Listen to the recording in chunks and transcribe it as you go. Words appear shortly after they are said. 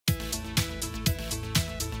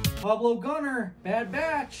Pablo Gunner, Bad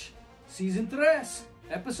Batch, Season 3,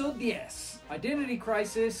 Episode 10. Identity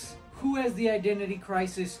Crisis. Who has the identity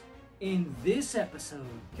crisis in this episode?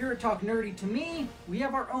 Here at Talk Nerdy to Me, we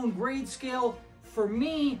have our own grade scale. For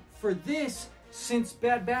me, for this, since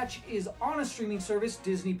Bad Batch is on a streaming service,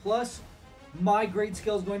 Disney Plus, my grade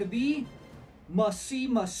scale is going to be must see,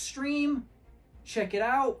 must stream, check it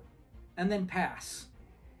out, and then pass.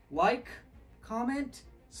 Like, comment,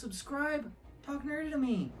 subscribe, Talk Nerdy to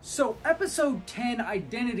Me. So episode 10,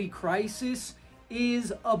 Identity Crisis,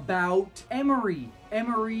 is about Emery.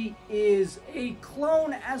 Emery is a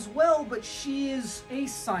clone as well, but she is a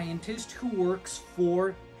scientist who works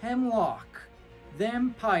for Hemlock, the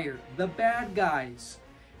Empire, the bad guys.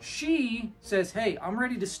 She says, hey, I'm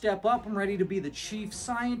ready to step up. I'm ready to be the chief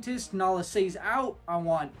scientist. Nala says out, I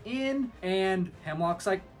want in. And Hemlock's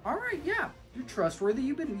like, all right, yeah, you're trustworthy.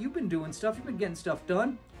 You've been doing stuff. You've been getting stuff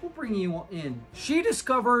done. We'll bring you in. She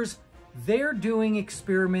discovers they're doing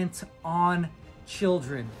experiments on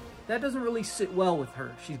children. That doesn't really sit well with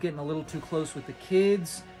her. She's getting a little too close with the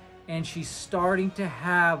kids, and she's starting to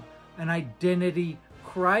have an identity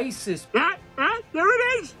crisis. There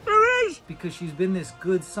it is! There it is! Because she's been this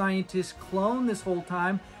good scientist clone this whole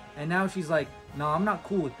time, and now she's like, no, I'm not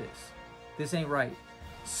cool with this. This ain't right.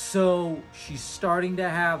 So she's starting to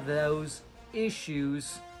have those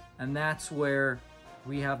issues, and that's where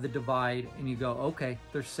we have the divide, and you go, okay,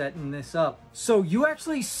 they're setting this up. So you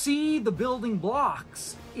actually see the building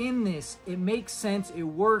blocks in this. It makes sense. It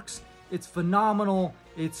works. It's phenomenal.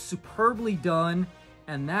 It's superbly done,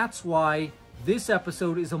 and that's why this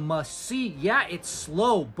episode is a must-see. Yeah, it's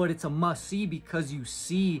slow, but it's a must-see because you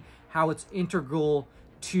see how it's integral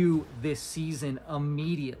to this season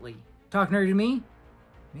immediately. Talk Nerdy to Me.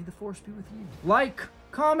 May the Force be with you. Like,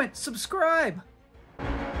 comment, subscribe.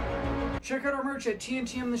 Check out our merch at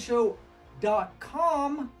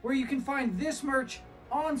TNTMTheShow.com, where you can find this merch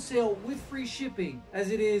on sale with free shipping,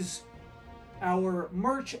 as it is our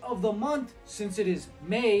merch of the month, since it is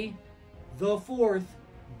May the 4th.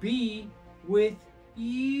 Be with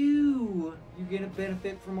you. You're gonna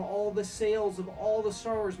benefit from all the sales of all the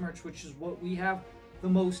Star Wars merch, which is what we have the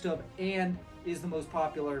most of and is the most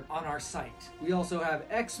popular on our site. We also have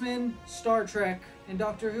X-Men, Star Trek, and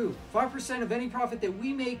Doctor Who. 5% of any profit that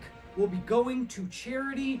we make will be going to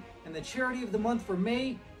charity, and the charity of the month for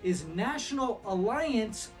May is National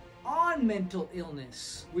Alliance on Mental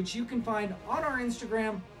Illness, which you can find on our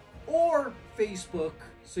Instagram or Facebook,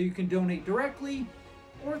 so you can donate directly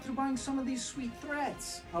or through buying some of these sweet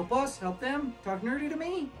threads. Help us, help them, Talk Nerdy to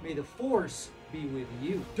Me. May the Force be with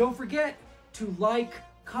you. Don't forget to like,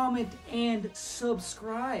 comment, and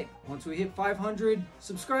subscribe. Once we hit 500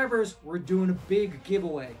 subscribers, we're doing a big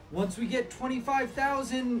giveaway. Once we get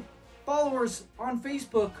 25,000 followers on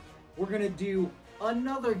Facebook, we're gonna do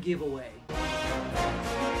another giveaway.